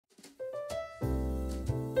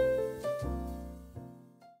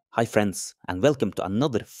Hi friends, and welcome to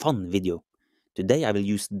another fun video. Today I will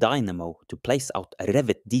use Dynamo to place out a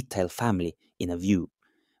Revit detail family in a view.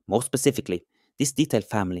 More specifically, this detail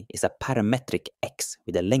family is a parametric X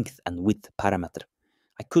with a length and width parameter.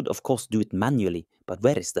 I could of course do it manually, but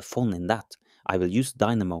where is the fun in that? I will use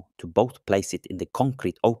Dynamo to both place it in the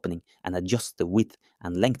concrete opening and adjust the width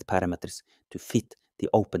and length parameters to fit the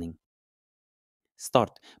opening.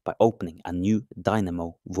 Start by opening a new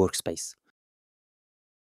Dynamo workspace.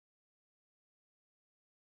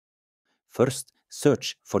 First,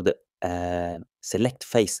 search for the Select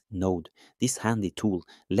Face node. This handy tool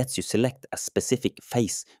lets you select a specific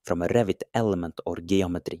face from a Revit element or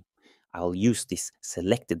geometry. I'll use this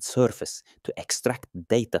selected surface to extract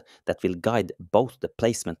data that will guide both the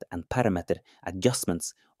placement and parameter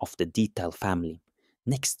adjustments of the detail family.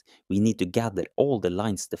 Next, we need to gather all the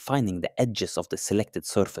lines defining the edges of the selected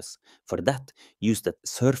surface. For that, use the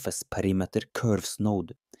Surface Perimeter Curves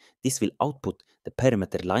node. This will output the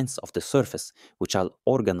perimeter lines of the surface, which I'll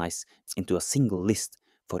organize into a single list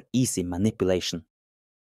for easy manipulation.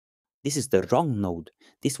 This is the wrong node.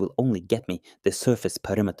 This will only get me the surface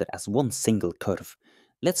perimeter as one single curve.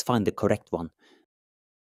 Let's find the correct one.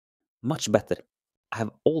 Much better. I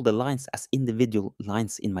have all the lines as individual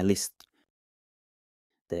lines in my list.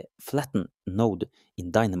 The flatten node in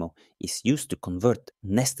Dynamo is used to convert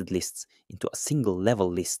nested lists into a single level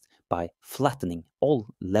list by flattening all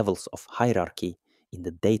levels of hierarchy in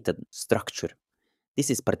the data structure. This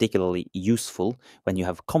is particularly useful when you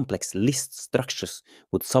have complex list structures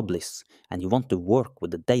with sublists and you want to work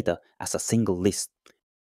with the data as a single list.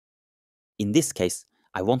 In this case,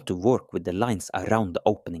 I want to work with the lines around the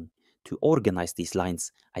opening. To organize these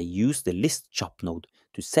lines, I use the list chop node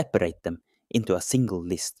to separate them into a single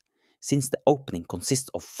list. Since the opening consists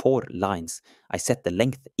of 4 lines, I set the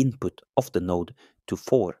length input of the node to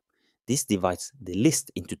 4. This divides the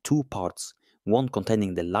list into 2 parts, one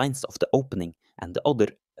containing the lines of the opening and the other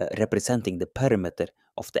representing the perimeter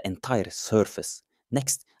of the entire surface.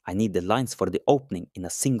 Next, I need the lines for the opening in a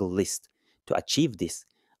single list. To achieve this,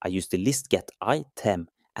 I use the list_get_item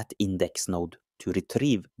at index node to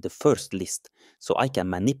retrieve the first list so I can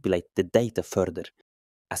manipulate the data further,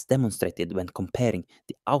 as demonstrated when comparing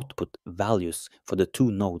the output values for the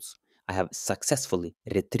 2 nodes. I have successfully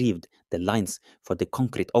retrieved the lines for the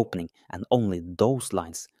concrete opening and only those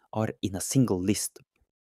lines are in a single list.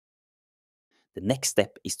 The next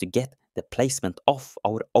step is to get the placement of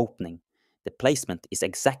our opening. The placement is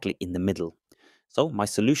exactly in the middle. So my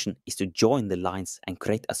solution is to join the lines and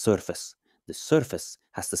create a surface. The surface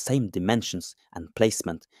has the same dimensions and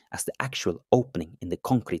placement as the actual opening in the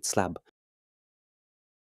concrete slab.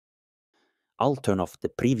 I'll turn off the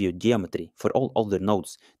preview geometry for all other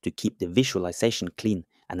nodes to keep the visualization clean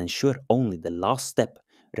and ensure only the last step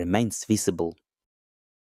remains visible.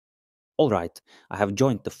 Alright, I have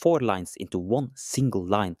joined the 4 lines into one single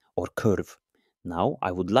line or curve. Now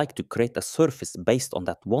I would like to create a surface based on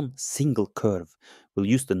that one single curve. We'll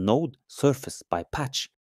use the node surface by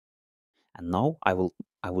patch. And now I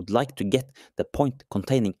would like to get the point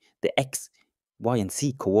containing the x, y and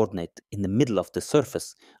z coordinate in the middle of the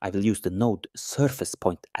surface. I will use the node surface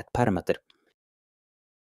point at parameter.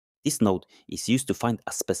 This node is used to find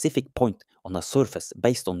a specific point on a surface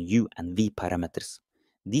based on u and v parameters.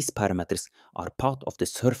 These parameters are part of the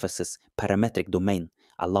surface's parametric domain,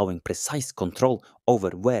 allowing precise control over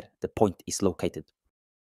where the point is located.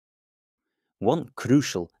 One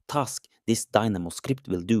crucial task this Dynamo script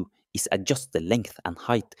will do is adjust the length and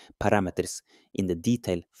height parameters in the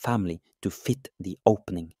detail family to fit the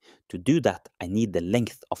opening. To do that, I need the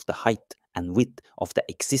length of the height and width of the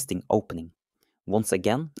existing opening. Once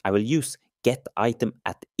again, I will use getItem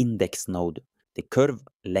at index node. The curve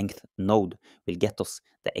length node will get us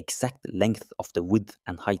the exact length of the width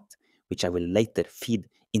and height, which I will later feed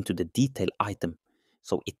into the detail item,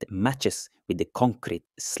 so it matches with the concrete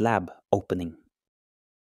slab opening.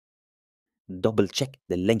 Double check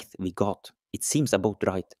the length we got. It seems about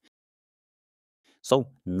right. So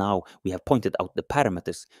now we have pointed out the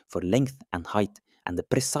parameters for length and height and the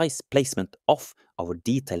precise placement of our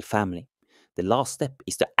detail family. The last step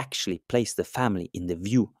is to actually place the family in the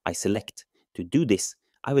view I select. To do this,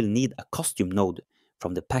 I will need a costume node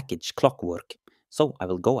from the package Clockwork, so I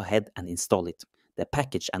will go ahead and install it. The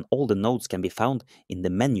package and all the nodes can be found in the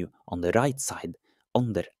menu on the right side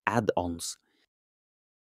under Add-ons.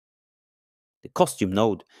 The costume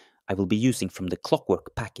node I will be using from the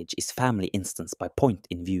Clockwork package is family instance by point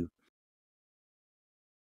in view.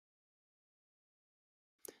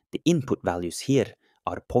 The input values here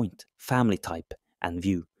are point, family type, and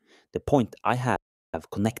view. The point I have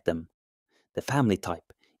connect them. The family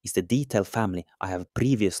type is the detail family I have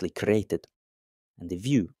previously created, and the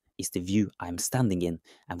view is the view I am standing in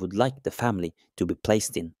and would like the family to be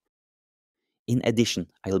placed in. In addition,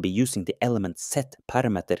 I will be using the element set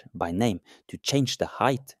parameter by name to change the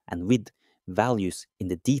height and width values in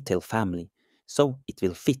the detail family, so it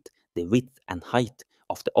will fit the width and height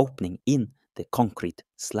of the opening in the concrete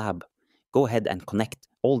slab. Go ahead and connect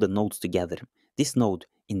all the nodes together. This node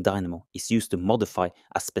in Dynamo is used to modify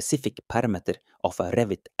a specific parameter of a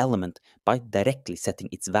Revit element by directly setting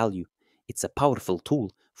its value. It's a powerful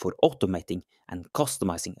tool for automating and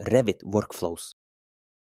customizing Revit workflows.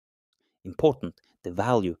 Important, the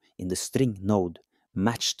value in the string node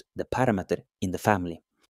matched the parameter in the family.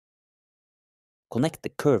 Connect the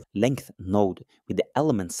curve length node with the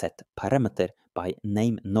element set parameter by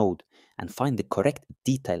name node and find the correct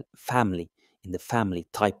detail family in the family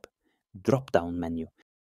type drop-down menu.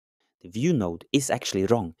 The view node is actually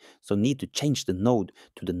wrong, so need to change the node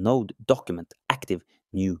to the node document active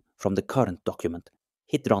new from the current document.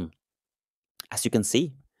 Hit run. As you can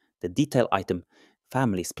see, the detail item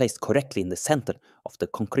family is placed correctly in the center of the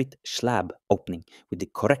concrete slab opening with the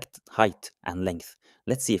correct height and length.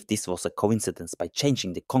 Let's see if this was a coincidence by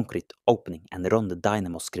changing the concrete opening and run the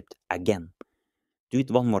Dynamo script again. Do it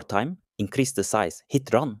one more time, increase the size, hit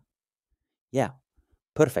run. Yeah,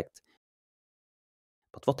 perfect.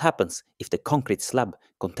 But what happens if the concrete slab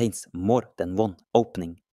contains more than one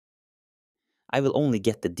opening? I will only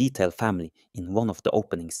get the detail family in one of the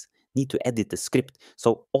openings. Need to edit the script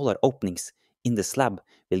so all our openings in the slab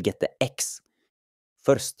will get the X.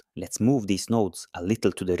 First, let's move these nodes a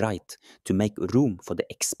little to the right to make room for the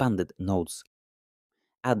expanded nodes.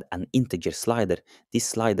 Add an integer slider. This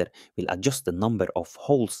slider will adjust the number of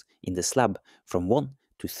holes in the slab from 1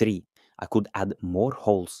 to 3. I could add more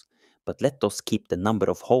holes, but let us keep the number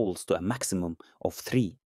of holes to a maximum of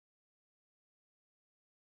 3.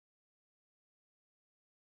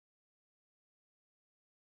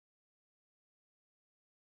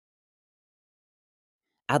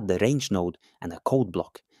 Add the range node and a code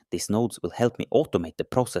block. These nodes will help me automate the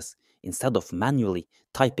process instead of manually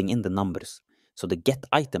typing in the numbers. So the get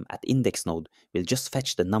item at index node will just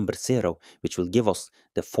fetch the number 0, which will give us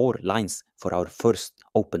the 4 lines for our first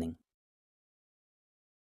opening.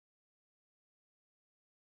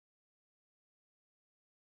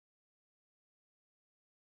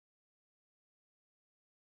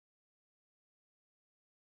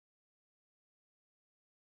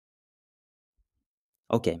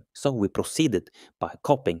 Okay, so we proceeded by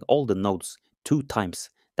copying all the nodes 2 times.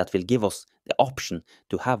 That will give us the option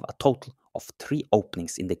to have a total of 3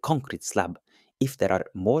 openings in the concrete slab. If there are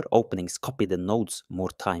more openings, copy the nodes more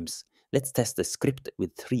times. Let's test the script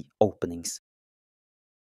with 3 openings.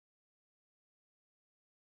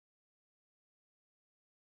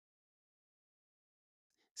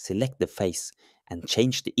 Select the face and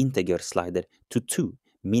change the integer slider to 2,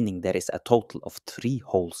 meaning there is a total of 3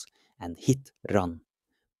 holes, and hit run.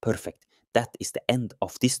 Perfect. That is the end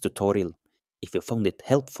of this tutorial. If you found it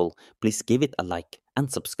helpful, please give it a like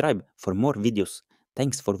and subscribe for more videos.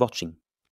 Thanks for watching.